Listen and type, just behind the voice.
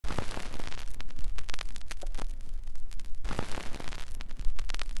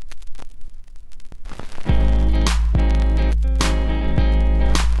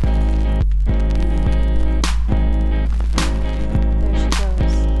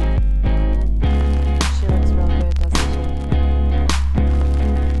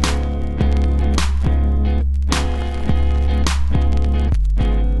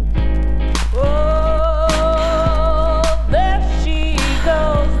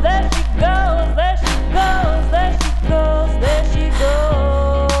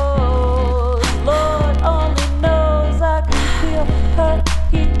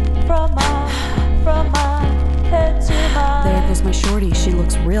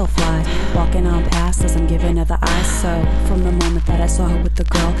real fly, walking on past as I'm giving her the eyes. So from the moment that I saw her with the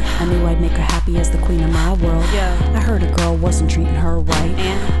girl, I knew I'd make her happy as the queen of my world. I heard a girl wasn't treating her right.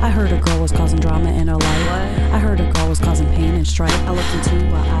 I heard a girl was causing drama in her life. I heard a girl was causing pain and strife. I looked into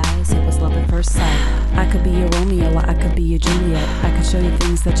her eyes, it was love at first sight. I could be your Romeo, or I could be your Juliet. I could show you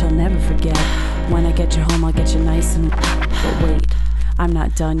things that you'll never forget. When I get you home, I'll get you nice and... But wait, I'm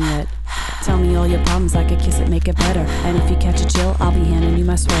not done yet. Tell me all your problems, I could kiss it, make it better. And if you catch a chill, I'll be handing you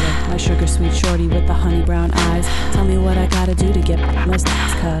my sweater. My sugar sweet shorty with the honey brown eyes. Tell me what I gotta do to get most,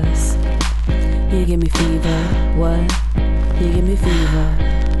 cause you give me fever. What? You give me fever.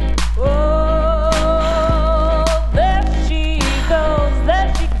 Oh, there she goes,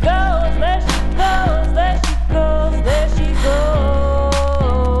 there she goes, there she goes, there she goes, there she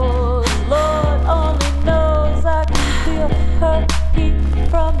goes. Lord only knows I can feel her heat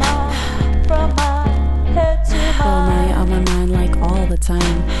from my head to my... Girl, now you're on my mind like all the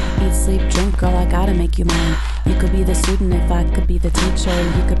time. Eat, sleep, drink, girl, I gotta make you mine. You could be the student if I could be the teacher.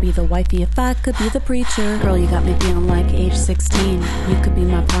 You could be the wifey if I could be the preacher. Girl, you got me feeling like age 16. You could be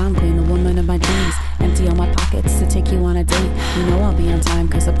my prom queen, the woman of my dreams. Empty all my pockets to take you on a date. You know I'll be on time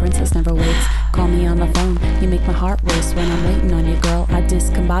cause a princess never waits. Call me on the phone, you make my heart race. When I'm waiting on you, girl, I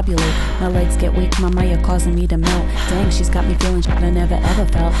discombobulate. My legs get weak, mama, you're causing me to melt. Dang, she's got me feeling shit I never ever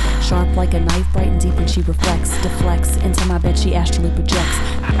felt. Sharp like a knife, bright and deep when she reflects. Deflects into my bed, she astrally projects.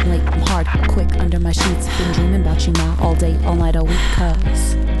 Late, I'm hard, quick under my sheets. Been dreaming about you now all day, all night, all week.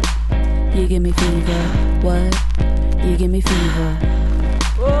 Cause you give me fever. What? You give me fever.